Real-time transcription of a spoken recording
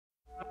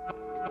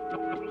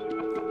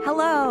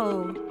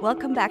Hello!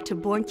 Welcome back to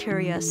Born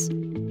Curious,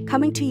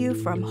 coming to you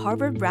from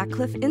Harvard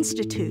Radcliffe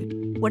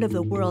Institute, one of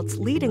the world's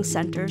leading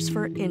centers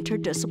for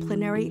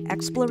interdisciplinary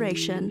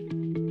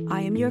exploration.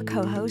 I am your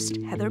co-host,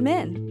 Heather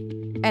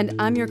Min. And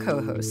I'm your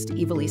co-host,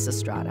 Evelise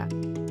Estrada.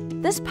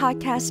 This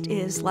podcast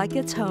is, like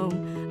its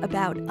home,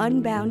 about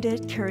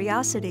unbounded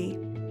curiosity.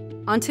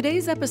 On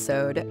today's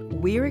episode,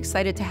 we're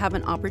excited to have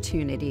an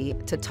opportunity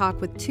to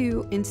talk with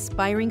two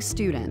inspiring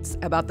students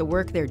about the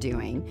work they're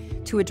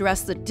doing to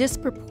address the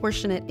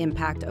disproportionate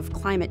impact of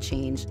climate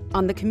change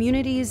on the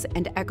communities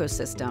and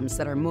ecosystems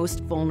that are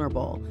most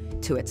vulnerable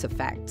to its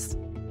effects.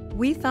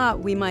 We thought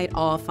we might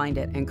all find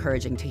it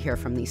encouraging to hear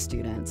from these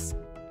students.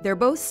 They're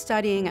both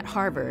studying at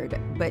Harvard,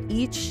 but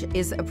each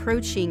is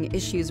approaching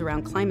issues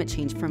around climate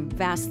change from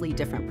vastly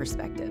different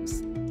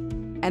perspectives.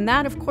 And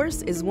that, of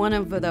course, is one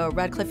of the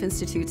Radcliffe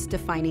Institute's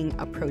defining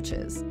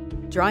approaches,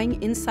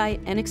 drawing insight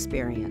and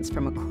experience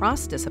from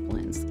across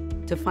disciplines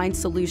to find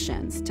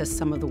solutions to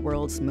some of the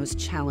world's most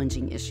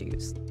challenging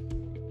issues.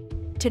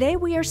 Today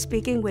we are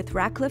speaking with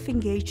Radcliffe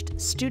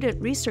Engaged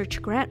Student Research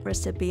Grant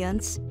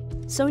recipients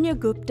Sonya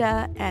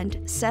Gupta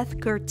and Seth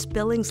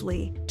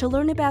Gertz-Billingsley to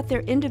learn about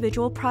their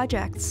individual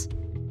projects.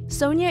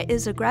 Sonya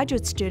is a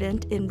graduate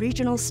student in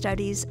regional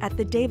studies at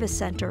the Davis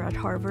Center at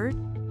Harvard,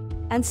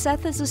 and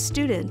Seth is a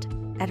student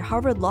at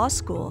Harvard Law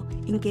School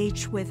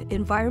engaged with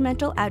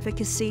environmental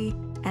advocacy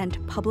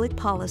and public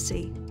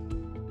policy.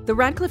 The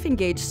Radcliffe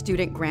Engaged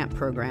Student Grant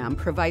program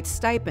provides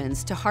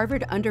stipends to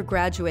Harvard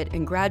undergraduate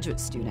and graduate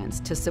students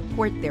to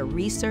support their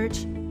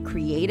research,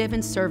 creative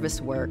and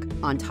service work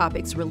on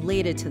topics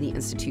related to the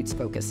Institute's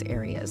focus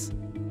areas.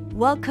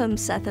 Welcome,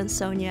 Seth and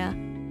Sonya.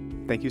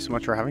 Thank you so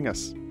much for having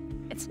us.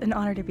 It's an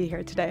honor to be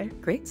here today.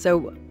 Great. So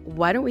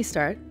why don't we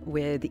start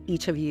with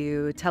each of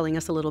you telling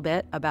us a little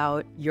bit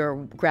about your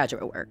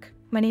graduate work?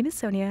 My name is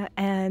Sonya,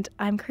 and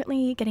I'm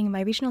currently getting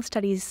my regional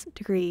studies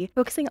degree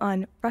focusing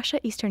on Russia,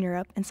 Eastern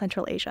Europe, and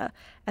Central Asia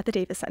at the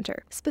Davis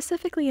Center.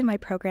 Specifically in my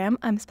program,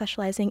 I'm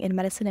specializing in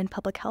medicine and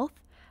public health,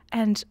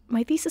 and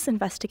my thesis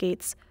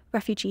investigates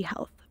refugee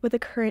health with the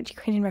current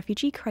Ukrainian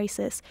refugee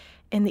crisis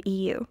in the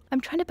EU. I'm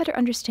trying to better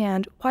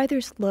understand why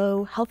there's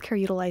low healthcare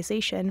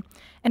utilization,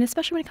 and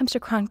especially when it comes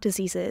to chronic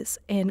diseases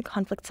in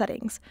conflict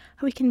settings,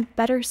 how we can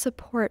better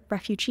support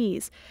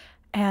refugees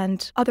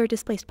and other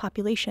displaced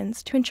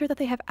populations to ensure that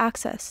they have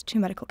access to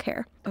medical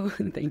care. Oh,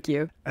 thank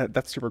you.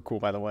 That's super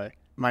cool, by the way.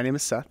 My name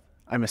is Seth.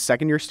 I'm a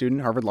second-year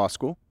student at Harvard Law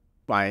School.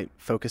 My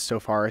focus so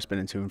far has been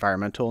into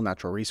environmental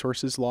natural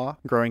resources law.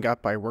 Growing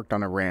up, I worked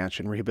on a ranch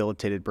and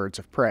rehabilitated birds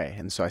of prey,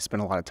 and so I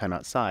spent a lot of time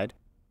outside.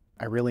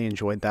 I really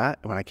enjoyed that.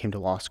 When I came to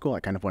law school,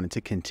 I kind of wanted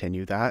to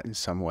continue that in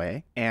some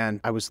way.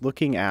 And I was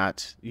looking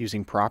at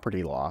using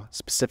property law,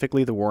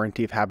 specifically the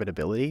warranty of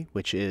habitability,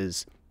 which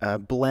is a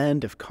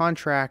blend of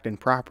contract and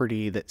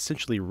property that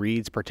essentially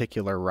reads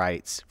particular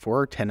rights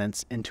for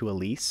tenants into a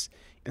lease.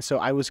 And so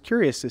I was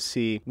curious to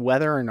see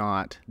whether or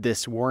not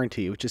this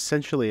warranty, which is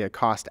essentially a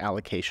cost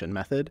allocation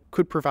method,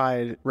 could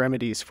provide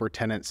remedies for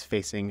tenants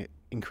facing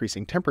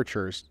increasing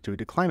temperatures due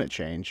to climate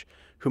change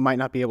who might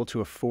not be able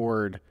to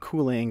afford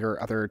cooling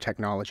or other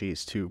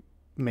technologies to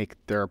make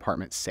their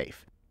apartments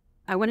safe.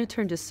 I want to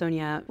turn to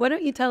Sonya. Why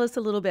don't you tell us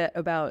a little bit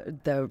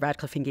about the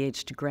Radcliffe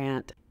Engaged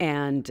Grant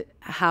and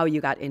how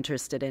you got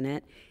interested in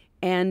it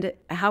and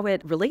how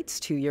it relates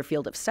to your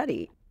field of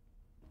study?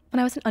 When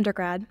I was an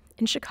undergrad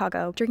in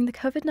Chicago during the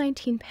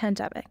COVID-19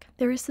 pandemic,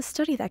 there was this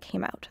study that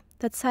came out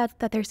that said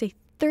that there's a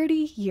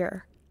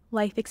 30-year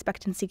life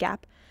expectancy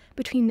gap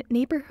between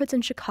neighborhoods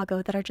in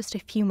Chicago that are just a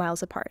few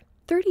miles apart.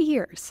 30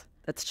 years.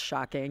 That's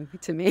shocking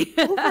to me.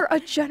 Over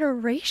a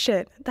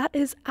generation. That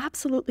is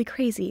absolutely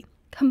crazy.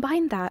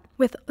 Combine that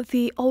with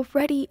the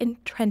already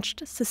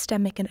entrenched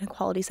systemic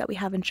inequalities that we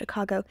have in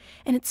Chicago,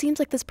 and it seems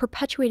like this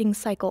perpetuating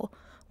cycle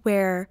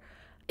where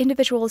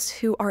individuals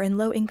who are in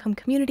low-income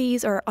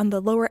communities or on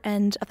the lower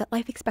end of that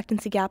life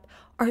expectancy gap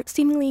are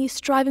seemingly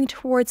striving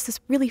towards this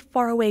really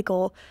faraway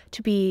goal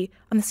to be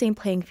on the same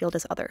playing field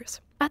as others.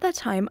 At that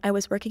time, I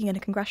was working in a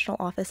congressional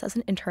office as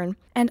an intern,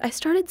 and I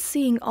started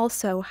seeing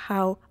also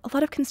how a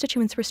lot of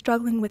constituents were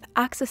struggling with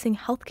accessing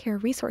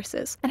healthcare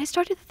resources. And I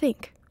started to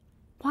think,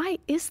 why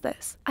is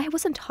this? I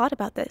wasn't taught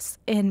about this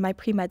in my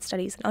pre-med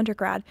studies in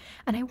undergrad,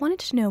 and I wanted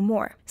to know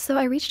more. So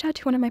I reached out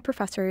to one of my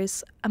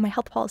professors, my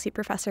health policy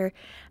professor,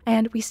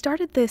 and we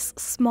started this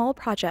small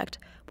project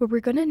where we're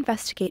going to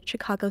investigate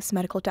Chicago's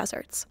medical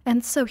deserts.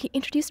 And so he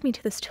introduced me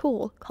to this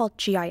tool called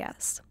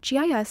GIS.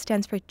 GIS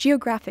stands for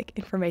Geographic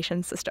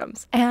Information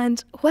Systems.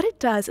 And what it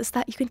does is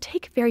that you can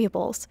take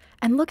variables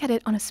and look at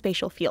it on a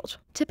spatial field.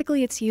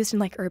 Typically, it's used in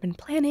like urban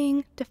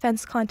planning,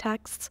 defense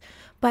contexts,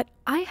 but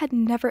I had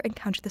never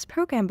encountered this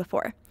program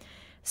before.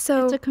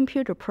 So It's a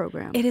computer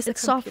program. It is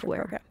It's a computer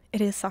software. program.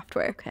 It is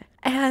software. Okay.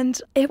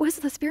 And it was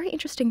this very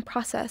interesting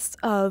process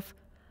of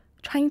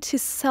trying to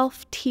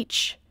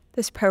self-teach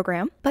this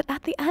program. But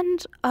at the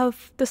end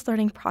of this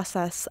learning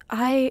process,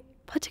 I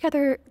put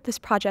together this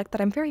project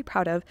that I'm very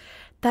proud of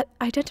that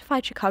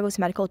identified Chicago's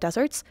medical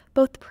deserts,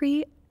 both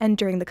pre and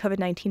during the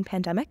COVID-19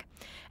 pandemic.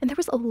 And there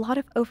was a lot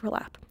of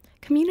overlap.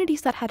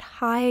 communities that had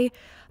high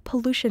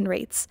pollution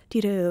rates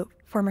due to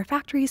former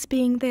factories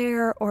being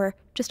there or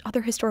just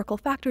other historical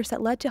factors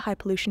that led to high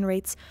pollution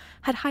rates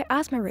had high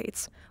asthma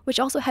rates, which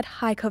also had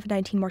high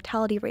COVID-19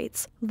 mortality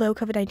rates, low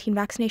COVID-19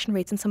 vaccination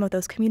rates in some of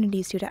those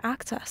communities due to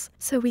access.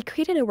 So we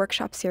created a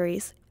workshop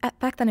series.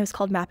 Back then it was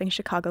called Mapping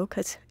Chicago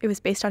because it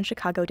was based on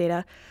Chicago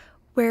data,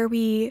 where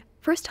we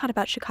first taught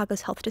about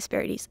Chicago's health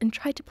disparities and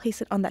tried to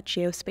place it on that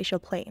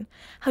geospatial plane.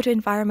 How do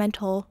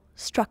environmental,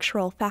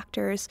 structural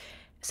factors,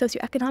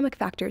 socioeconomic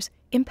factors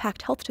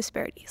impact health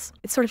disparities?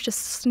 It sort of just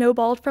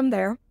snowballed from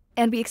there.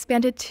 And we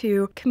expanded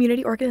to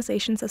community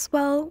organizations as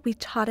well. We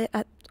taught it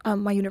at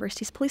my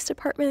university's police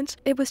department.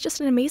 It was just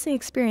an amazing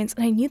experience,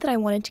 and I knew that I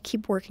wanted to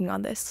keep working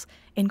on this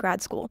in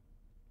grad school.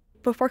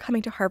 Before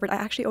coming to Harvard, I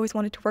actually always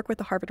wanted to work with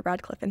the Harvard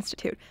Radcliffe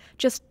Institute.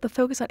 Just the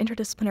focus on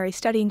interdisciplinary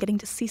study and getting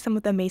to see some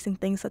of the amazing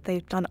things that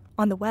they've done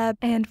on the web.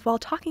 And while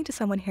talking to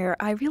someone here,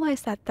 I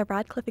realized that the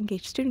Radcliffe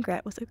Engaged Student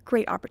Grant was a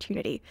great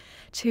opportunity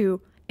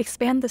to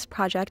expand this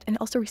project and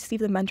also receive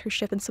the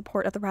mentorship and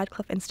support of the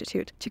Radcliffe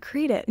Institute to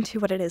create it into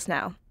what it is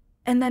now.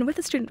 And then with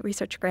the Student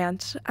Research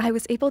Grant, I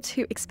was able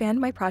to expand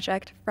my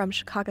project from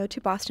Chicago to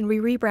Boston. We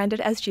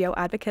rebranded as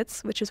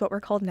GeoAdvocates, which is what we're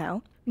called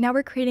now. Now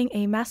we're creating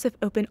a massive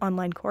open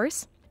online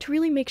course to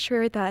really make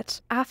sure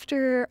that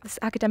after this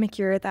academic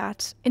year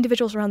that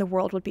individuals around the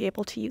world would be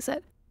able to use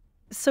it.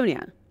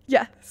 Sonya.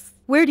 Yes.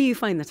 Where do you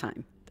find the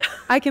time?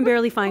 I can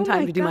barely find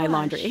time to do my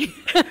laundry.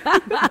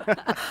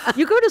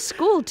 You go to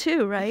school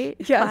too, right?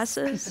 Yes.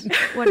 Classes,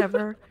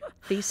 whatever,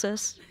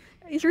 thesis.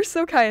 You're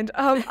so kind.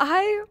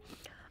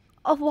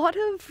 A lot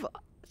of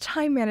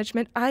time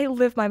management. I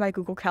live by my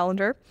Google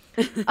Calendar.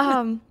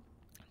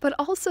 But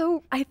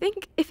also, I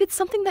think if it's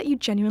something that you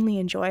genuinely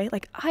enjoy,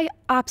 like I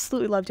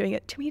absolutely love doing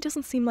it. To me, it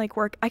doesn't seem like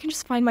work. I can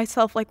just find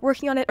myself like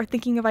working on it or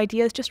thinking of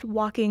ideas, just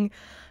walking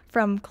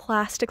from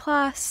class to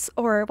class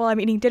or while I'm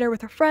eating dinner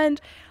with a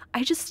friend.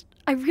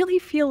 I really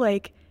feel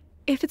like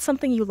if it's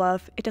something you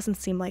love, it doesn't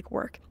seem like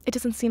work. It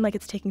doesn't seem like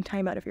it's taking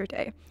time out of your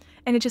day.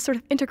 And it just sort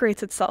of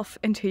integrates itself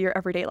into your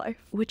everyday life.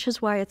 Which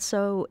is why it's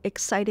so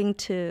exciting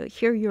to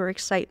hear your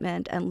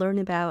excitement and learn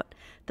about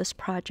this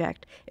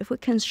project. If we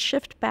can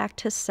shift back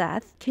to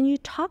Seth, can you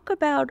talk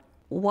about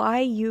why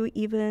you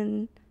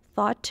even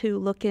thought to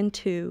look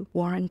into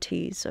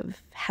warranties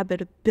of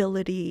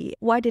habitability?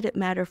 Why did it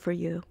matter for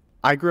you?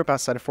 I grew up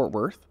outside of Fort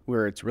Worth,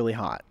 where it's really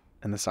hot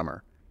in the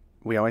summer.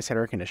 We always had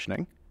air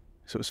conditioning,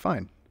 so it was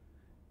fine.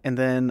 And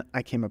then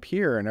I came up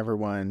here and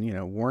everyone,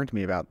 warned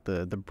me about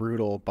the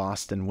brutal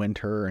Boston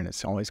winter and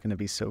it's always going to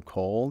be so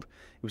cold.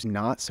 It was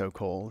not so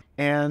cold.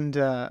 And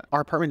our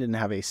apartment didn't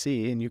have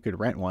AC and you could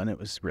rent one. It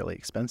was really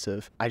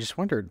expensive. I just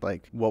wondered,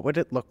 what would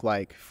it look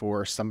like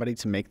for somebody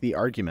to make the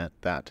argument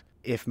that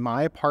if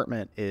my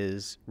apartment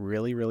is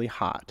really, really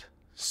hot,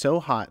 so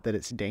hot that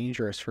it's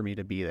dangerous for me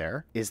to be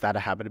there, is that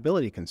a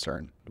habitability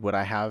concern? Would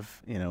I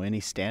have, any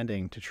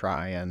standing to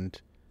try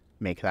and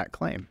make that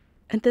claim?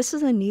 And this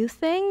is a new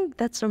thing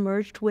that's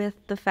emerged with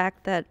the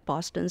fact that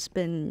Boston's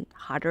been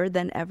hotter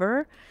than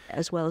ever,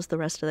 as well as the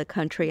rest of the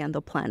country and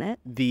the planet.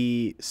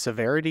 The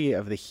severity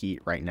of the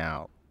heat right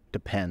now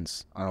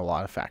depends on a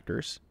lot of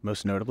factors,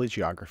 most notably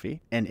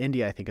geography. And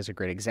India, I think, is a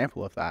great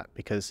example of that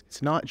because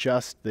it's not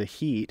just the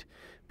heat,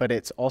 but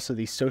it's also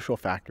these social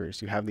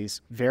factors. You have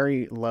these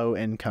very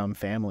low-income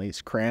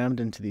families crammed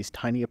into these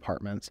tiny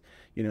apartments,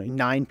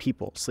 9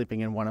 people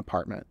sleeping in one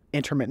apartment,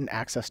 intermittent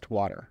access to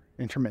water,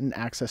 intermittent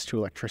access to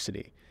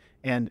electricity.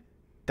 And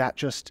that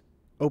just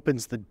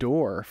opens the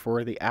door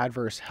for the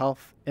adverse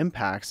health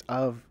impacts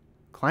of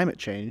climate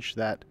change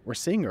that we're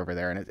seeing over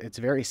there. And it's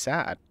very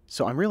sad.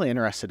 So I'm really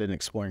interested in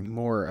exploring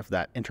more of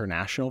that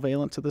international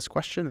valence of this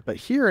question. But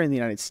here in the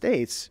United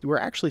States, we're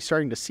actually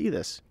starting to see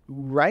this.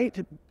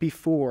 Right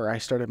before I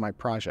started my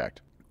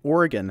project,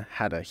 Oregon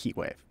had a heat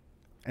wave.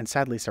 And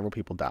sadly, several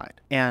people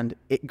died. And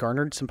it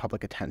garnered some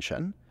public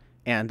attention.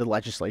 And the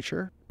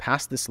legislature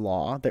passed this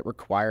law that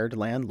required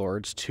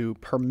landlords to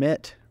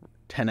permit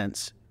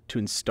tenants to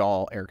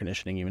install air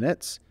conditioning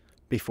units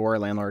before a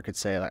landlord could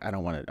say, I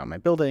don't want it on my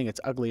building, it's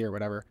ugly or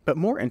whatever. But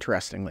more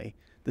interestingly,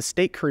 the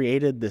state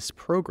created this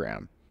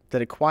program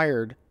that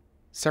acquired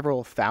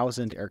several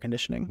thousand air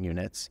conditioning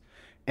units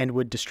and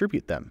would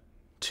distribute them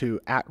to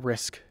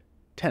at-risk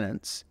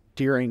tenants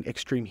during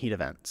extreme heat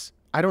events.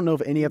 I don't know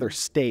of any other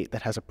state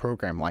that has a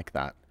program like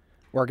that.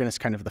 Oregon is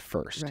kind of the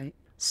first. Right.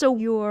 So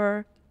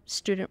your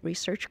student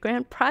research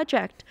grant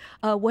project,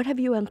 what have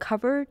you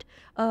uncovered?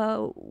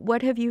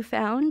 What have you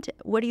found?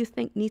 What do you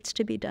think needs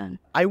to be done?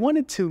 I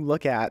wanted to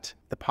look at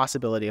the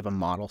possibility of a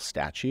model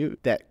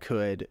statute that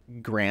could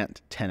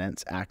grant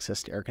tenants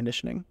access to air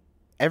conditioning.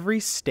 Every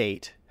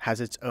state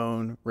has its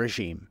own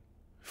regime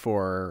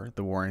for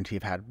the warranty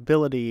of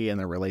habitability and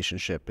the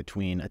relationship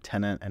between a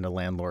tenant and a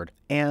landlord.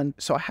 And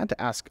so I had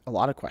to ask a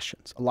lot of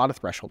questions, a lot of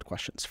threshold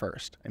questions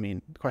first.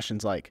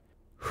 Questions like,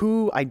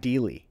 who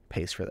ideally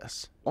pays for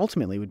this?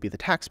 Ultimately would be the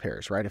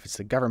taxpayers, right? If it's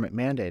the government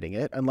mandating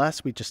it,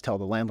 unless we just tell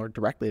the landlord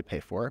directly to pay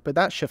for it, but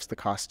that shifts the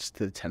costs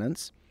to the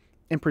tenants.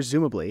 And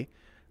presumably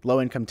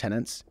low-income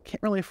tenants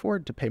can't really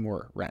afford to pay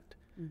more rent.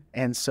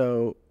 And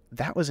so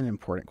that was an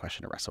important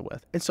question to wrestle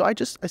with. And so I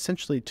just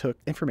essentially took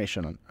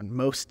information on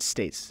most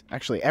states.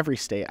 Actually, every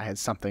state I had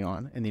something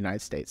on in the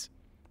United States.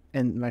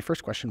 And my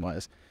first question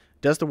was,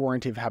 does the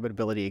warranty of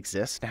habitability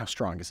exist, and how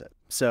strong is it?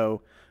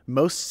 So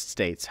most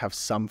states have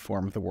some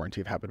form of the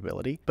warranty of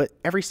habitability, but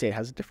every state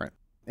has it different.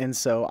 And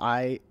so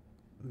I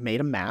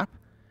made a map,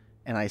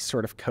 and I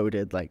sort of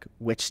coded like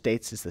which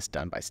states is this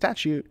done by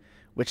statute,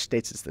 which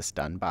states is this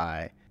done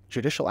by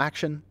judicial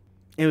action.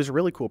 It was a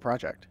really cool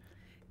project.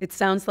 It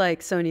sounds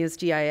like Sonya's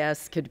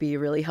GIS could be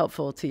really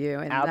helpful to you.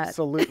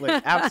 Absolutely,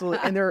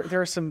 absolutely. And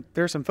there are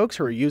some folks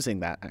who are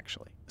using that,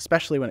 actually,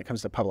 especially when it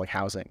comes to public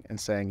housing and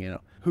saying,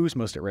 who's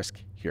most at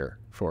risk here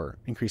for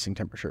increasing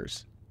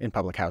temperatures in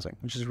public housing,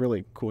 which is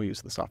really cool use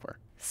of the software.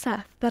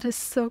 Seth, that is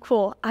so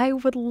cool. I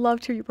would love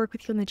to work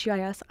with you on the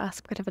GIS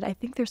aspect of it. I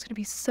think there's going to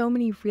be so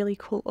many really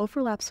cool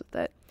overlaps with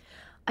it.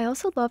 I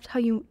also loved how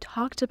you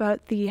talked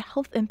about the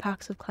health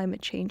impacts of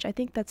climate change. I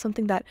think that's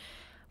something that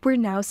we're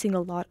now seeing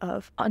a lot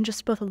of on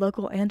just both a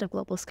local and a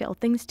global scale,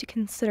 things to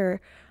consider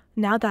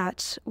now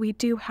that we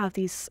do have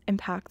these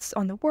impacts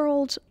on the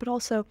world, but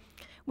also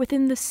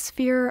within the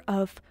sphere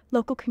of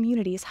local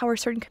communities. How are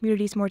certain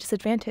communities more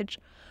disadvantaged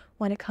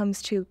when it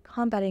comes to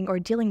combating or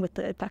dealing with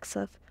the effects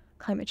of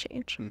climate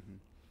change? Mm-hmm.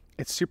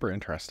 It's super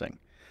interesting.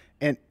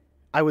 And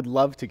I would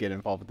love to get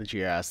involved with the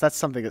GIS. That's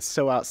something that's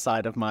so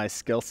outside of my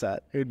skill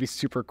set. It would be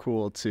super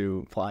cool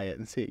to apply it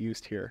and see it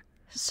used here.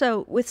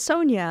 So with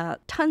Sonya,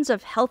 tons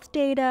of health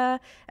data,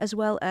 as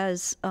well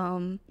as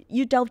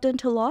you delved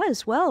into law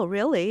as well,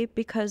 really,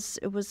 because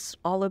it was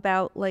all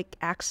about like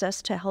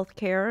access to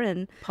healthcare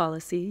and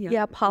policy.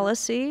 Yeah,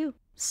 policy. Yeah.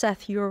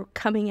 Seth, you're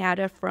coming at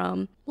it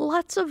from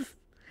lots of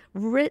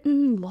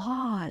written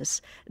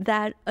laws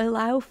that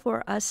allow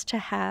for us to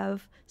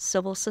have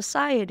civil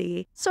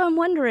society. So I'm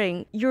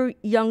wondering, you're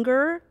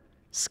younger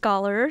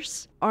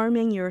scholars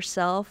arming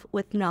yourself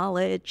with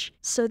knowledge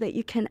so that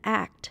you can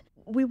act.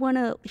 We want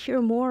to hear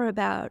more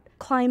about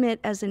climate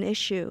as an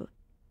issue.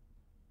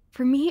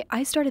 For me,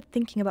 I started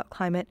thinking about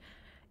climate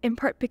in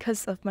part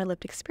because of my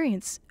lived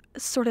experience.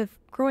 Sort of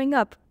growing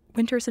up,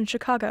 winters in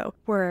Chicago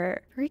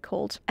were very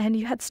cold and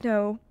you had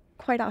snow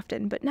quite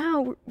often. But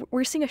now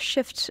we're seeing a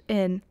shift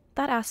in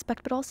that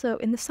aspect, but also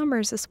in the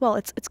summers as well.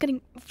 It's getting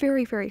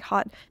very, very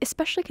hot,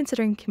 especially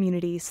considering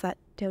communities that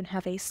don't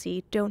have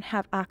AC, don't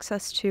have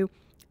access to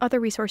other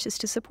resources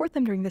to support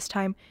them during this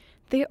time.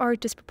 They are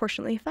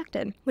disproportionately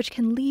affected, which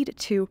can lead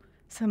to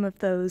some of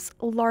those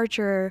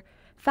larger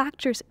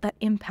factors that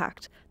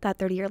impact that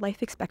 30-year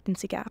life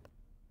expectancy gap.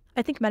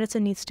 I think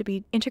medicine needs to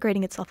be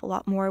integrating itself a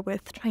lot more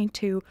with trying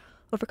to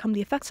overcome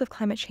the effects of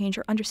climate change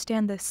or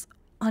understand this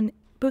on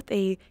both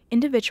a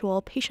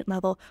individual patient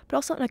level, but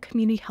also on a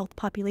community health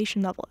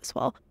population level as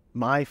well.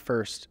 My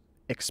first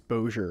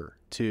exposure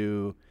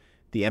to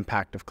the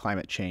impact of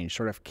climate change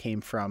sort of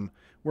came from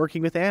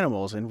working with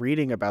animals and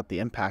reading about the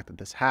impact that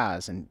this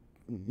has, and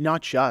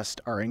not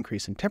just our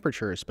increase in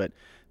temperatures, but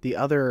the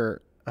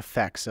other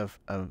effects of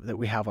that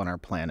we have on our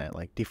planet,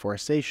 like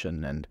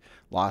deforestation and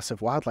loss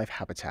of wildlife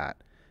habitat.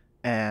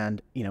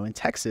 And, in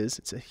Texas,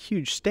 it's a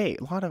huge state,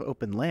 a lot of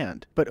open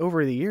land. But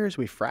over the years,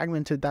 we've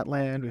fragmented that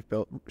land. We've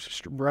built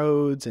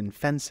roads and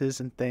fences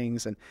and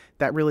things, and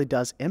that really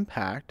does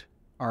impact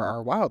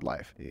our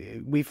wildlife.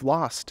 We've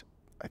lost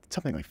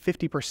something like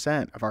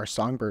 50% of our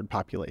songbird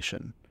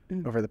population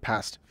over the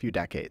past few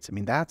decades. I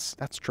mean, that's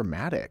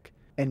dramatic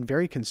and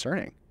very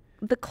concerning.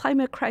 The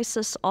climate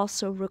crisis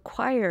also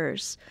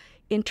requires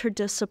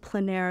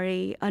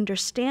interdisciplinary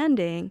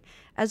understanding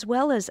as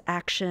well as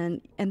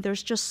action, and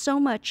there's just so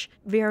much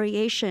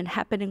variation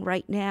happening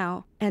right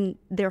now, and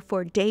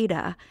therefore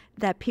data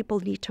that people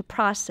need to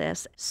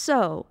process.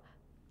 So,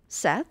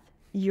 Seth,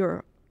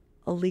 you're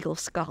a legal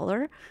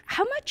scholar.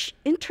 How much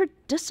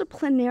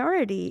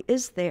interdisciplinarity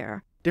is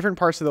there? Different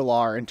parts of the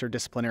law are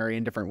interdisciplinary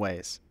in different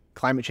ways.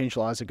 Climate change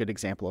law is a good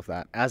example of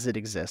that, as it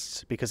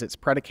exists, because it's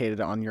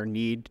predicated on your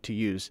need to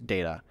use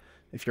data.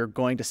 If you're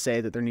going to say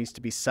that there needs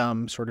to be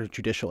some sort of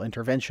judicial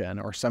intervention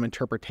or some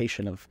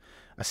interpretation of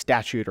a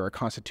statute or a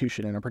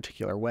constitution in a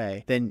particular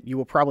way, then you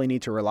will probably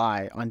need to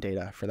rely on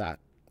data for that.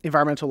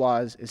 Environmental law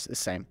is the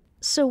same.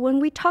 So when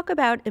we talk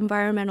about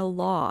environmental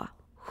law,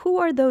 who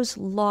are those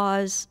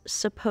laws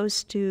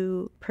supposed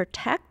to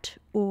protect,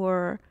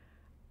 or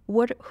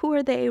who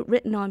are they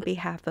written on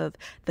behalf of?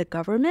 The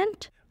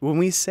government? When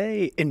we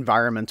say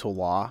environmental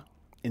law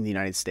in the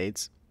United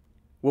States,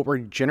 what we're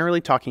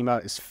generally talking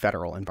about is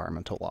federal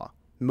environmental law.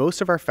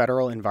 Most of our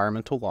federal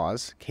environmental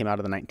laws came out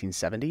of the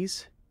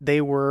 1970s.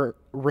 They were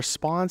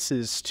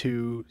responses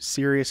to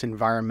serious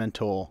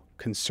environmental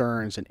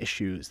concerns and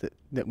issues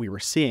that we were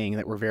seeing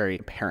that were very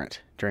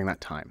apparent during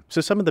that time.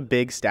 So some of the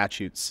big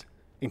statutes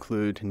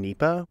include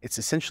NEPA. It's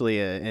essentially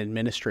an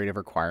administrative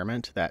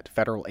requirement that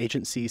federal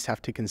agencies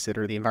have to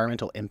consider the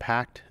environmental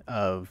impact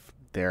of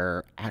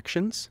their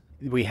actions.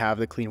 We have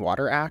the Clean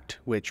Water Act,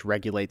 which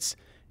regulates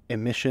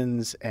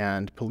emissions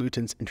and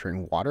pollutants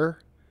entering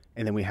water.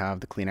 And then we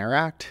have the Clean Air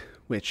Act,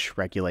 which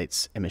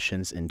regulates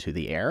emissions into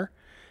the air.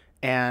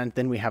 And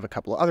then we have a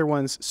couple of other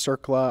ones,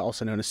 CERCLA,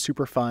 also known as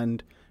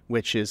Superfund,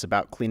 which is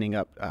about cleaning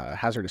up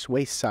hazardous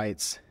waste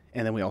sites.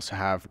 And then we also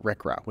have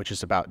RCRA, which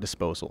is about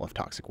disposal of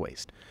toxic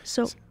waste.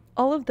 So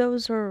all of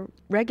those are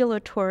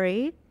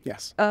regulatory.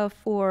 Yes.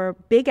 For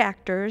big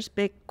actors,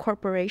 big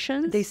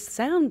corporations.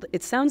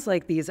 It sounds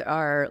like these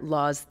are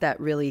laws that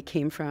really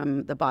came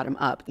from the bottom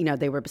up. You know,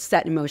 they were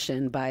set in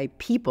motion by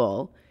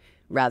people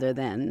rather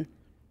than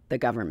the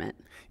government.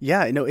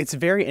 Yeah, no, it's a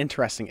very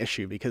interesting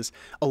issue because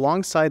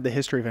alongside the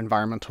history of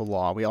environmental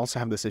law, we also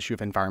have this issue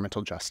of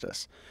environmental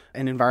justice.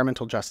 And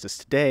environmental justice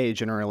today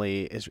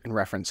generally is in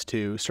reference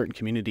to certain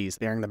communities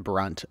bearing the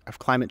brunt of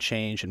climate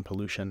change and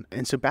pollution.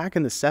 And so back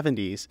in the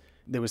 70s,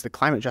 there was the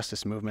climate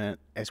justice movement,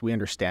 as we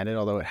understand it,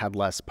 although it had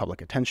less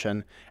public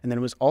attention. And then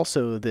it was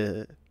also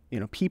the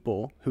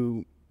people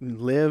who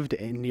lived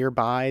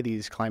nearby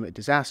these climate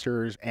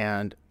disasters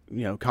and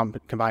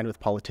combined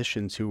with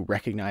politicians who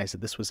recognized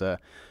that this was a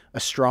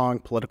strong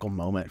political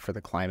moment for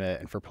the climate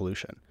and for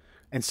pollution.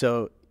 And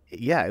so,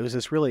 yeah, it was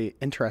this really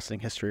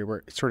interesting history where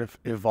it sort of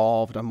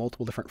evolved on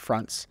multiple different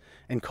fronts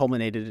and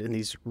culminated in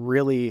these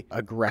really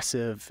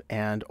aggressive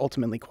and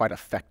ultimately quite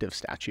effective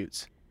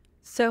statutes.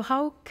 So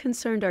how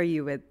concerned are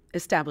you with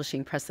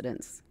establishing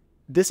precedents?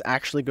 This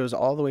actually goes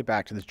all the way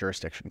back to the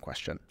jurisdiction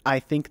question. I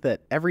think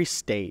that every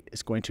state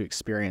is going to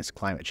experience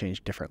climate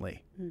change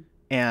differently.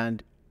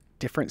 And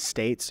different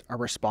states are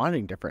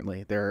responding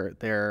differently.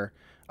 Their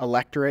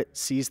electorate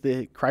sees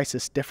the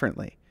crisis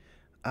differently.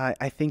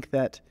 I think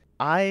that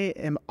I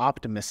am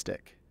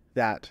optimistic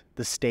that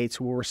the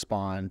states will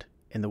respond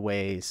in the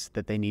ways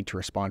that they need to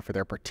respond for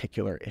their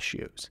particular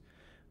issues.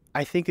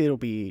 I think it'll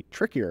be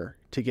trickier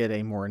to get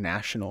a more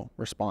national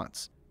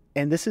response.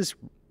 And this is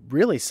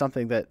really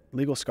something that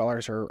legal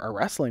scholars are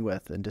wrestling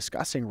with and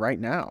discussing right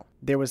now.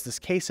 There was this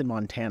case in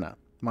Montana.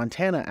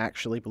 Montana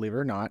actually, believe it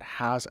or not,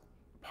 has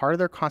part of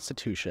their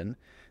constitution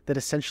that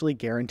essentially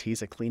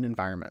guarantees a clean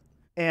environment.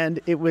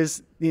 And it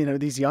was,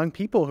 these young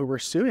people who were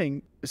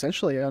suing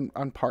essentially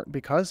on part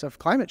because of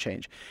climate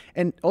change.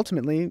 And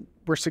ultimately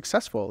were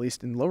successful, at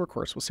least in lower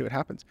courts. We'll see what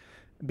happens.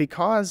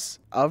 Because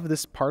of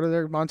this part of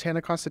their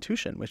Montana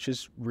constitution, which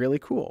is really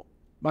cool.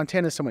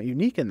 Montana is somewhat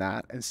unique in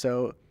that. And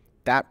so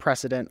that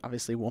precedent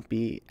obviously won't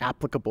be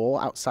applicable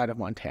outside of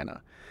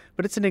Montana.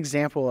 But it's an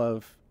example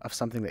of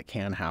something that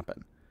can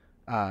happen.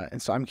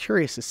 And so I'm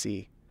curious to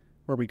see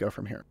where we go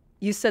from here.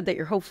 You said that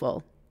you're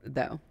hopeful,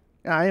 though.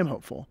 I am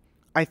hopeful.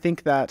 I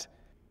think that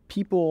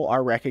people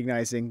are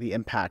recognizing the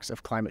impacts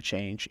of climate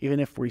change, even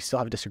if we still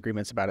have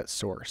disagreements about its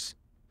source.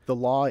 The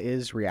law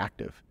is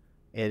reactive,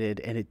 and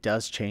it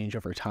does change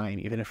over time,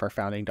 even if our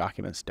founding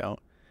documents don't.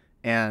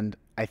 And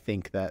I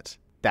think that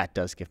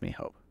does give me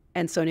hope.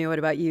 And Sonya, what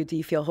about you? Do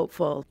you feel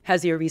hopeful?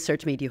 Has your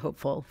research made you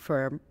hopeful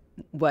for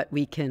what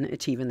we can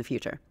achieve in the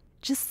future?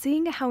 Just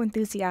seeing how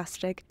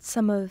enthusiastic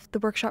some of the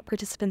workshop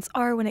participants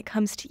are when it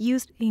comes to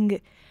using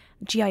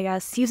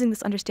GIS, using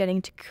this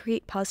understanding to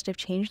create positive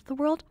change in the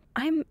world,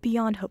 I'm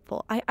beyond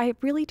hopeful. I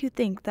really do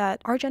think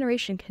that our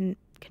generation can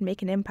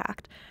make an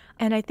impact.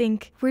 And I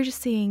think we're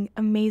just seeing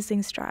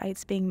amazing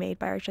strides being made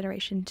by our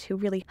generation to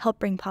really help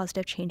bring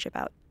positive change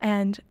about.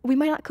 And we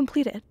might not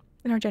complete it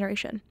in our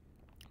generation,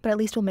 but at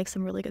least we'll make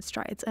some really good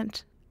strides.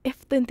 And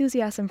if the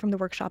enthusiasm from the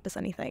workshop is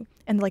anything,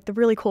 and like the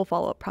really cool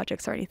follow-up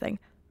projects are anything,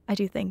 I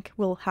do think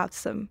we'll have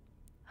some,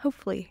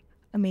 hopefully,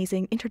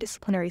 amazing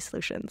interdisciplinary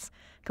solutions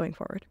going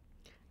forward.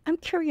 I'm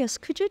curious,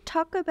 could you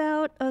talk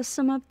about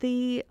some of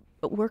the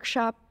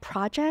workshop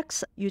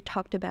projects? You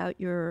talked about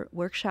your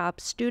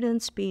workshop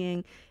students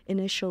being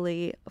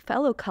initially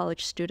fellow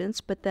college students,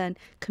 but then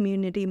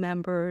community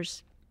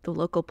members, the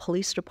local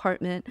police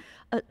department.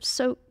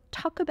 So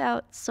talk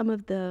about some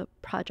of the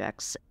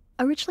projects.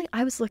 Originally,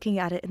 I was looking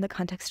at it in the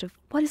context of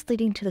what is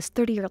leading to this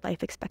 30-year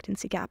life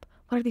expectancy gap?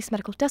 What are these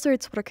medical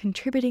deserts? What are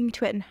contributing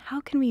to it? And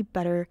how can we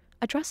better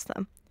address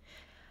them?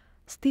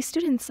 So these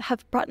students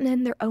have brought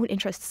in their own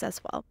interests as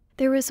well.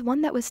 There was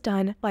one that was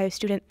done by a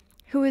student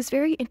who was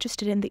very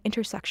interested in the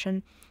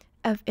intersection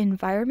of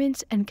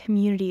environment and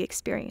community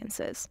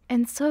experiences.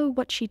 And so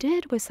what she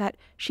did was that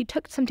she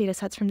took some data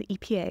sets from the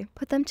EPA,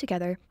 put them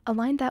together,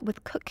 aligned that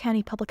with Cook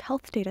County public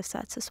health data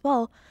sets as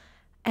well,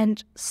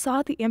 and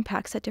saw the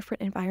impacts that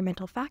different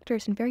environmental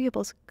factors and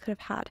variables could have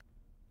had.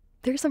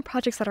 There are some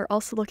projects that are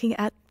also looking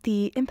at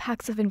the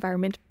impacts of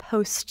environment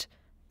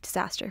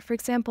post-disaster. For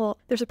example,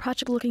 there's a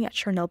project looking at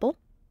Chernobyl.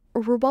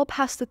 We're well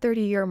past the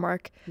 30-year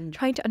mark,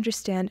 trying to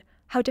understand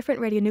how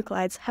different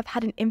radionuclides have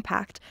had an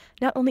impact,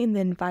 not only in the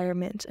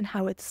environment and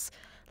how it's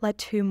led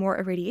to more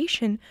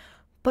irradiation,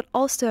 but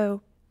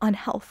also on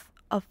health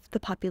of the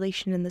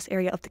population in this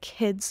area, of the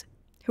kids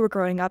who were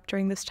growing up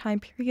during this time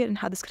period, and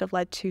how this could have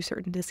led to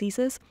certain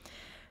diseases.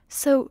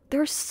 So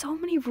there are so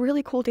many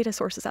really cool data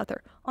sources out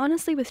there.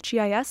 Honestly, with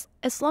GIS,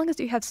 as long as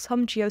you have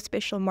some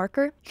geospatial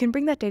marker, you can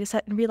bring that data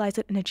set and realize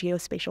it in a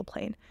geospatial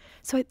plane.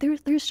 So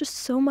there's just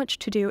so much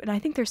to do, and I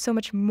think there's so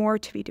much more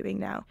to be doing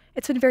now.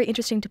 It's been very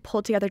interesting to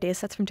pull together data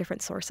sets from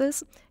different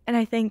sources, and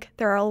I think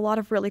there are a lot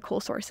of really cool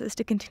sources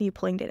to continue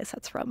pulling data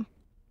sets from.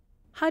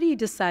 How do you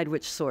decide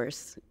which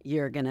source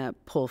you're going to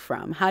pull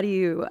from? How do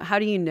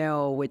you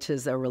know which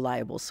is a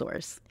reliable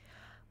source?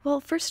 Well,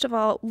 first of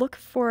all, look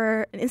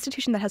for an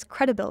institution that has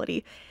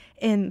credibility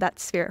in that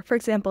sphere. For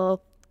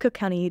example, Cook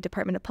County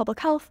Department of Public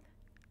Health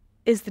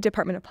is the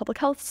Department of Public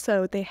Health,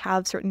 so they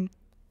have certain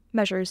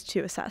measures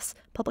to assess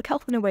public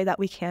health in a way that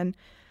we can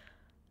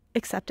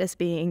accept as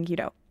being,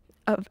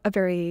 a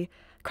very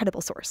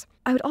credible source.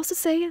 I would also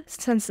say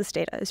census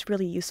data is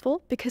really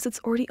useful because it's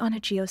already on a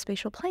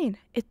geospatial plane.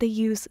 They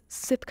use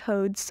zip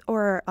codes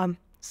or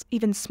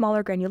even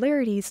smaller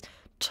granularities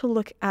to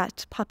look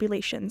at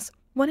populations.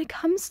 When it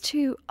comes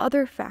to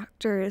other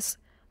factors,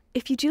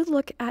 if you do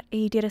look at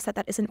a data set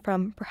that isn't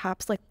from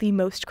perhaps like the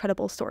most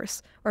credible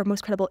source or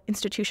most credible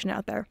institution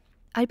out there,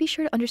 I'd be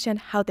sure to understand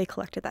how they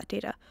collected that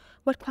data.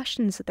 What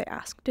questions did they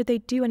ask? Did they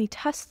do any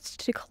tests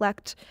to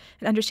collect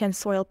and understand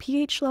soil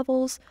pH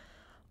levels?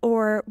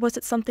 Or was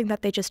it something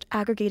that they just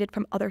aggregated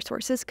from other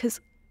sources? Because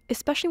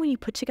especially when you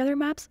put together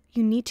maps,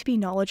 you need to be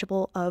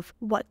knowledgeable of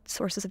what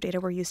sources of data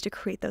were used to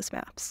create those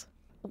maps.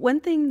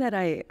 One thing that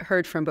I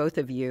heard from both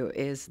of you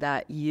is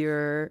that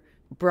you're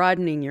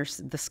broadening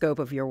the scope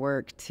of your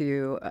work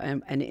to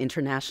an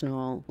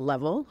international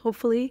level,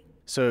 hopefully.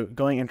 So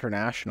going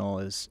international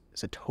is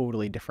a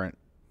totally different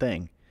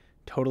thing,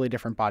 totally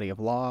different body of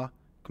law,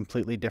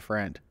 completely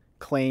different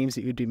claims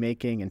that you'd be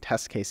making and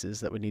test cases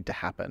that would need to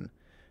happen.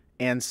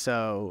 And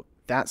so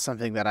that's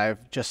something that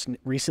I've just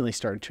recently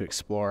started to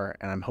explore,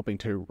 and I'm hoping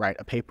to write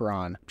a paper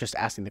on, just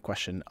asking the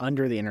question,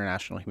 under the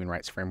international human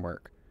rights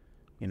framework,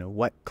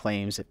 what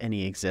claims, if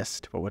any,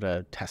 exist? What would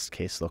a test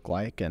case look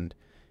like? And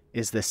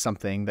is this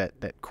something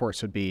that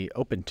courts would be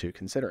open to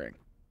considering?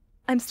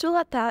 I'm still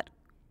at that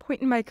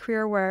point in my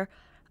career where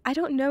I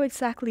don't know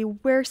exactly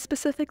where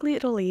specifically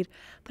it'll lead,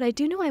 but I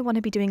do know I want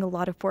to be doing a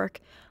lot of work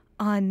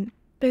on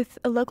both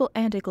a local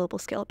and a global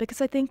scale,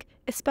 because I think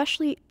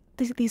especially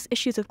these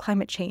issues of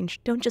climate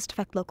change don't just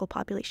affect local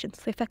populations,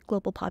 they affect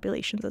global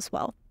populations as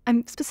well.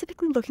 I'm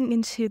specifically looking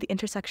into the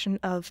intersection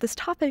of this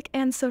topic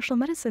and social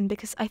medicine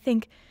because I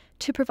think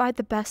to provide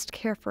the best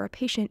care for a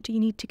patient, you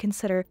need to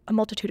consider a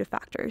multitude of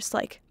factors,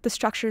 like the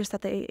structures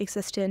that they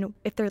exist in,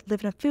 if they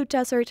live in a food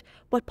desert,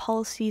 what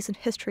policies and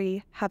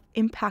history have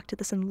impacted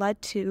this and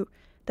led to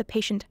the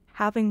patient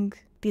having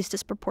these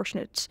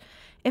disproportionate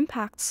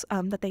impacts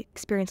that they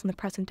experience in the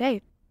present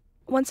day.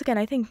 Once again,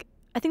 I think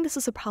this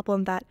is a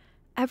problem that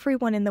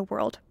everyone in the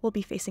world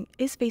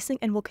is facing,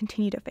 and will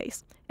continue to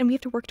face. And we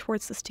have to work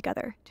towards this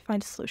together to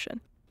find a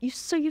solution.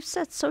 So you've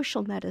said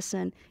social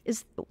medicine.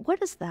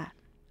 What is that?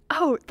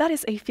 Oh, that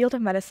is a field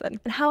of medicine.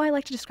 And how I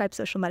like to describe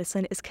social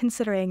medicine is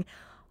considering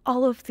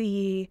all of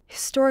the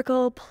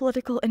historical,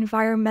 political,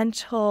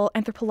 environmental,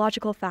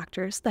 anthropological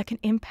factors that can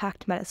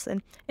impact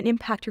medicine and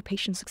impact your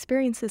patient's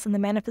experiences and the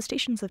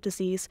manifestations of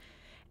disease,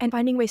 and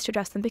finding ways to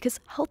address them, because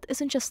health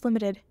isn't just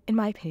limited, in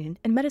my opinion,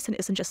 and medicine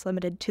isn't just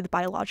limited to the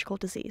biological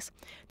disease.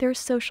 There are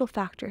social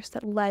factors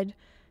that led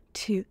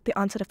to the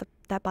onset of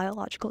that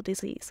biological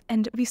disease.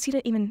 And we've seen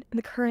it even in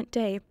the current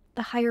day.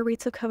 The higher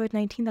rates of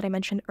COVID-19 that I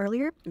mentioned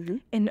earlier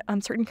in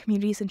certain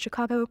communities in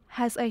Chicago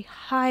has a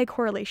high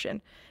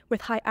correlation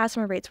with high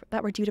asthma rates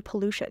that were due to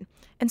pollution.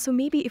 And so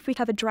maybe if we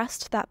have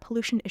addressed that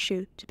pollution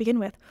issue to begin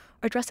with,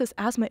 or addressed those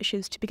asthma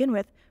issues to begin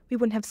with, we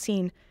wouldn't have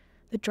seen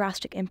the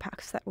drastic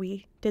impacts that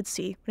we did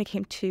see when it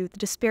came to the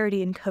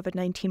disparity in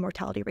COVID-19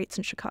 mortality rates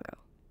in Chicago.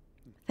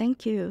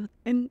 Thank you.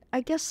 And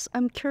I guess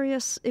I'm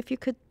curious if you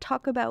could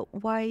talk about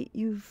why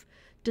you've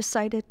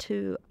decided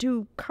to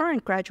do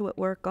current graduate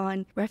work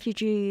on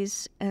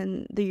refugees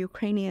and the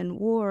Ukrainian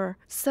war.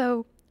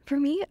 So for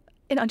me,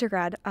 in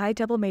undergrad, I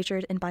double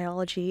majored in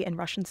biology and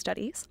Russian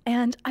studies,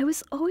 and I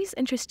was always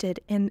interested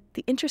in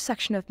the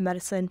intersection of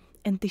medicine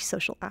and the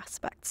social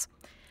aspects.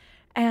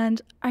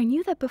 And I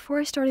knew that before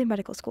I started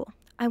medical school,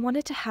 I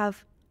wanted to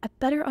have a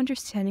better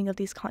understanding of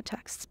these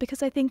contexts,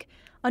 because I think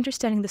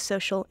understanding the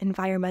social,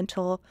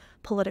 environmental,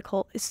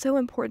 political is so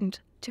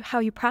important to how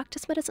you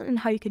practice medicine and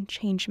how you can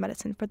change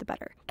medicine for the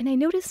better. And I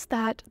noticed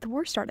that the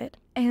war started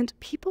and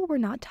people were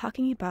not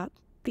talking about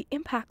the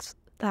impacts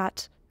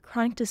that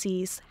chronic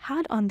disease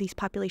had on these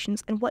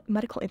populations and what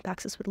medical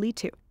impacts this would lead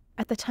to.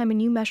 At the time, a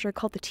new measure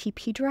called the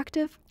TP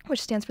Directive, which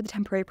stands for the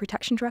Temporary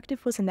Protection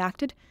Directive, was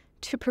enacted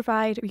to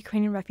provide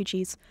Ukrainian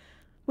refugees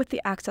with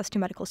the access to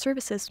medical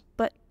services,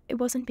 but it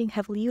wasn't being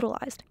heavily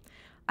utilized.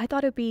 I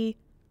thought it would be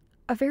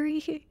a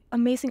very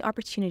amazing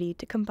opportunity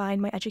to combine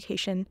my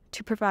education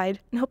to provide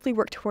and hopefully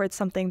work towards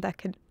something that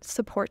could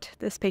support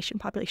this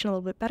patient population a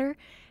little bit better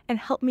and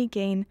help me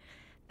gain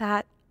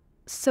that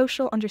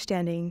social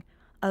understanding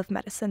of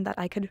medicine that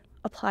I could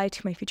apply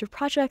to my future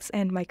projects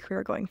and my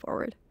career going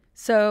forward.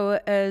 So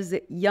as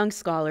young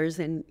scholars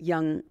and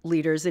young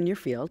leaders in your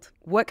field,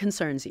 what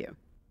concerns you?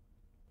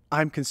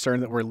 I'm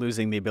concerned that we're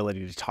losing the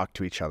ability to talk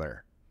to each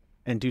other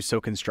and do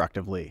so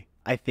constructively.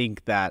 I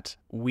think that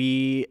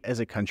we as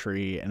a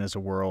country and as a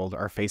world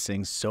are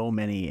facing so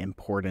many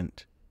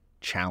important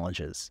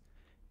challenges.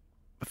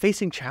 But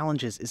facing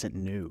challenges isn't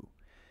new.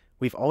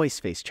 We've always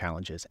faced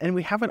challenges, and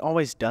we haven't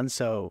always done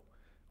so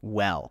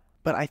well.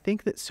 But I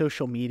think that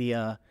social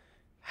media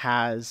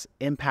has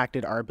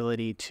impacted our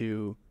ability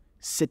to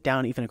sit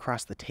down even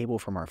across the table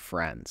from our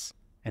friends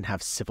and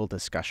have civil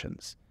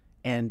discussions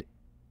And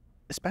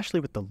especially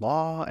with the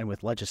law and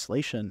with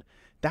legislation,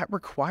 that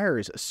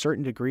requires a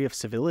certain degree of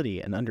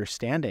civility and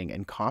understanding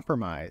and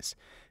compromise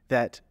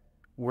that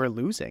we're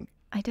losing.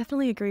 I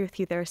definitely agree with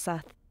you there,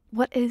 Seth.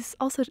 What is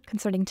also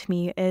concerning to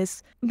me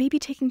is maybe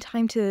taking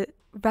time to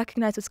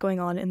recognize what's going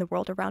on in the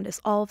world around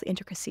us, all of the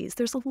intricacies.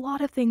 There's a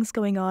lot of things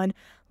going on,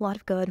 a lot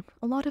of good,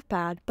 a lot of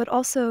bad, but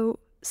also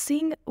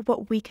seeing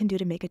what we can do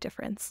to make a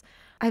difference.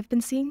 I've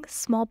been seeing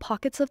small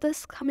pockets of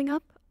this coming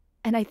up,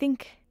 and I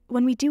think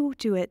when we do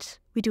it,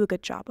 we do a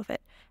good job of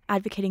it,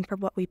 advocating for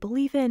what we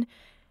believe in,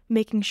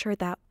 making sure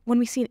that when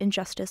we see an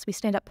injustice, we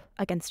stand up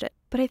against it.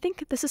 But I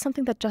think this is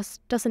something that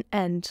just doesn't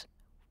end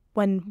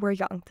when we're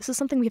young. This is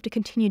something we have to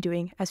continue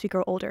doing as we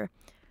grow older.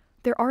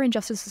 There are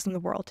injustices in the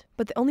world,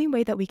 but the only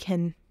way that we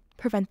can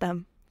prevent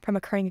them from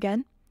occurring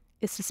again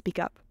is to speak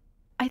up.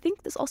 I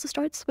think this also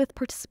starts with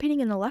participating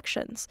in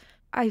elections.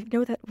 I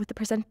know that with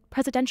the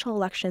presidential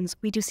elections,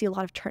 we do see a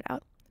lot of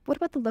turnout. What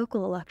about the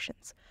local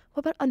elections?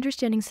 What about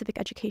understanding civic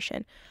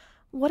education?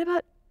 What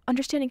about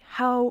understanding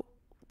how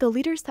the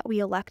leaders that we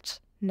elect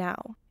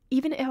now,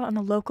 even on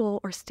a local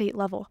or state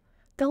level,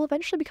 they'll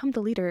eventually become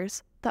the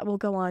leaders that will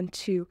go on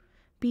to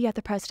be at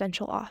the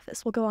presidential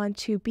office, will go on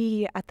to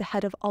be at the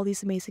head of all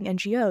these amazing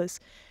NGOs.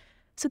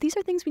 So these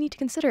are things we need to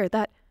consider,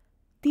 that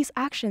these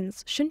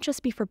actions shouldn't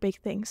just be for big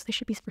things, they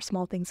should be for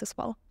small things as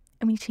well.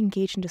 And we need to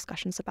engage in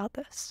discussions about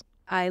this.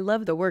 I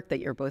love the work that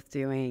you're both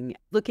doing,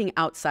 looking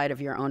outside of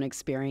your own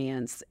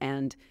experience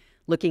and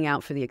looking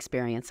out for the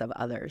experience of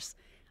others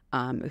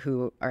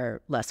who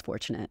are less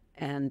fortunate.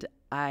 And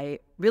I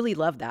really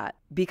love that,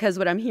 because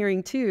what I'm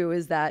hearing too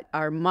is that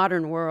our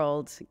modern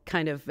world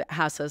kind of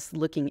has us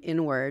looking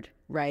inward,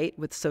 right,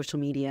 with social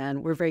media,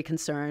 and we're very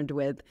concerned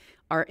with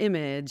our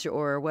image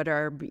or what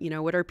our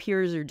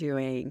peers are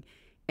doing,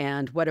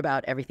 and what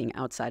about everything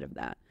outside of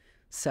that.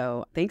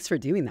 So thanks for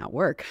doing that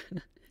work.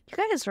 You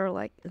guys are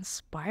like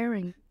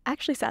inspiring.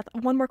 Actually, Seth,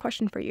 one more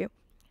question for you.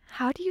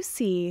 How do you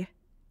see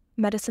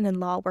medicine and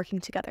law working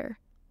together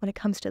when it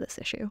comes to this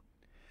issue?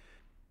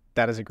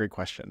 That is a great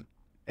question.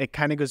 It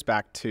kind of goes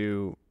back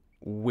to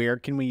where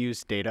can we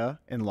use data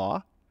in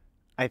law?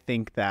 I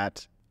think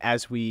that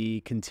as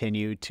we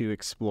continue to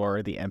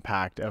explore the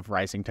impact of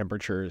rising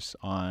temperatures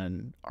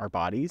on our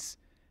bodies,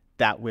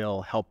 that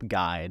will help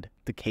guide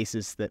the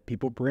cases that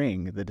people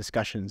bring, the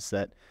discussions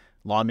that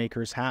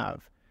lawmakers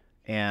have.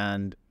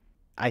 And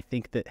I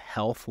think that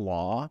health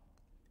law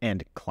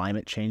and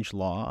climate change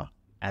law,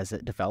 as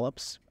it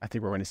develops, I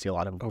think we're going to see a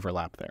lot of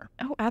overlap there.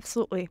 Oh,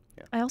 absolutely.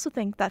 Yeah. I also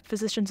think that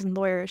physicians and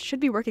lawyers should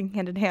be working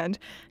hand in hand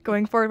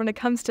going forward when it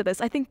comes to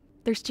this. I think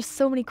there's just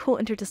so many cool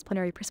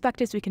interdisciplinary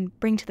perspectives we can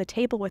bring to the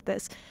table with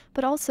this,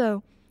 but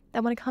also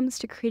that when it comes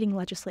to creating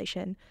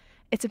legislation,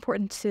 it's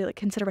important to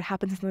consider what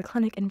happens in the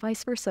clinic and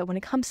vice versa. When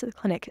it comes to the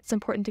clinic, it's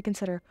important to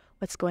consider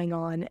what's going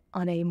on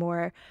a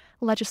more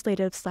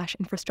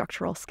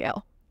legislative/infrastructural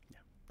scale. Yeah,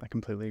 I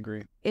completely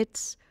agree.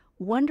 It's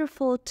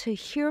wonderful to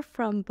hear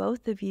from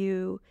both of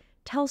you,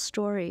 tell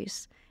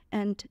stories,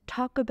 and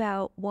talk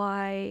about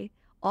why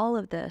all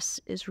of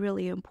this is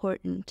really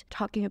important.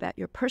 Talking about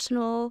your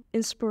personal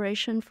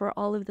inspiration for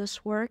all of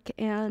this work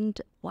and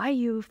why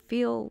you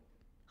feel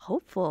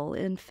hopeful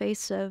in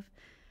face of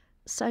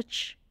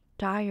such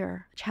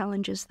dire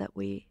challenges that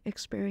we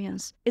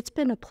experience. It's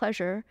been a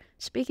pleasure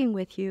speaking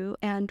with you,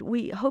 and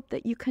we hope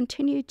that you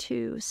continue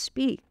to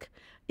speak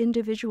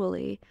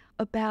individually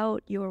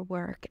about your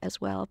work as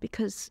well,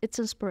 because it's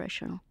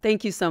inspirational.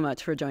 Thank you so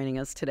much for joining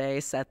us today,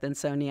 Seth and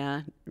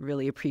Sonya.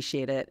 Really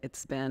appreciate it.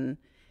 It's been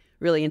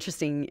really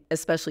interesting,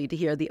 especially to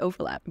hear the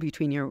overlap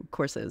between your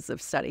courses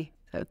of study.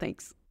 So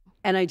thanks.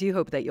 And I do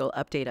hope that you'll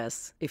update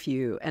us if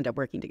you end up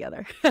working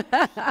together.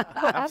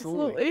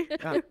 Absolutely.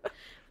 Yeah.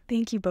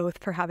 Thank you both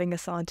for having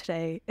us on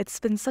today. It's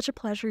been such a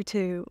pleasure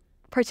to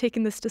partake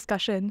in this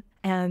discussion,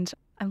 and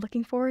I'm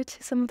looking forward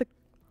to some of the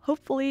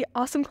hopefully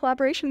awesome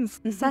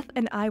collaborations Seth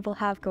and I will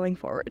have going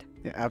forward.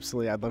 Yeah,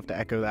 absolutely. I'd love to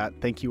echo that.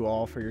 Thank you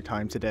all for your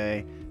time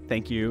today.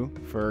 Thank you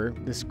for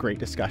this great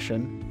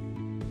discussion.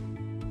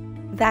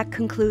 That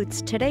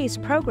concludes today's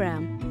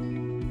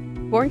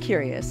program. Born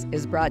Curious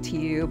is brought to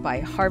you by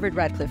Harvard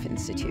Radcliffe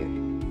Institute.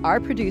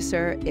 Our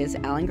producer is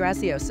Alan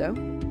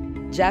Grazioso.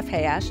 Jeff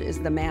Hayash is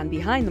the man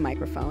behind the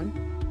microphone.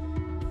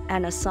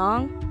 Anna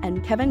Song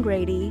and Kevin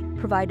Grady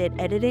provided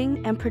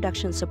editing and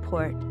production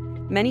support.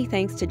 Many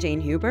thanks to Jane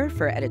Huber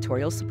for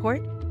editorial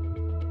support.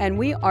 And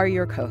we are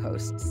your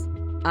co-hosts.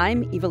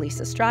 I'm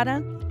Evelisa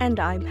Strada. And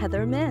I'm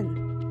Heather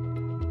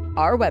Min.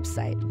 Our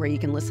website, where you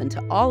can listen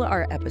to all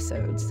our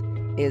episodes,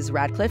 is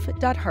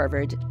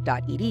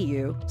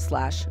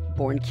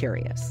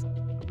radcliffe.harvard.edu/borncurious.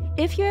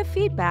 If you have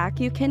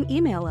feedback, you can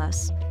email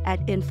us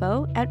at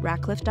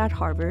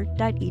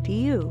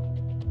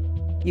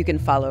info@radcliffe.harvard.edu. You can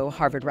follow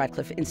Harvard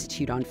Radcliffe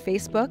Institute on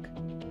Facebook,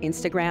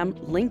 Instagram,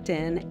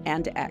 LinkedIn,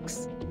 and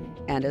X.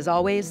 And as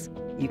always,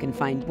 you can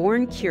find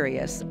Born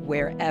Curious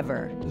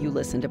wherever you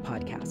listen to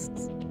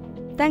podcasts.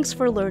 Thanks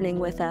for learning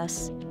with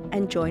us,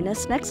 and join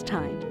us next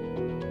time.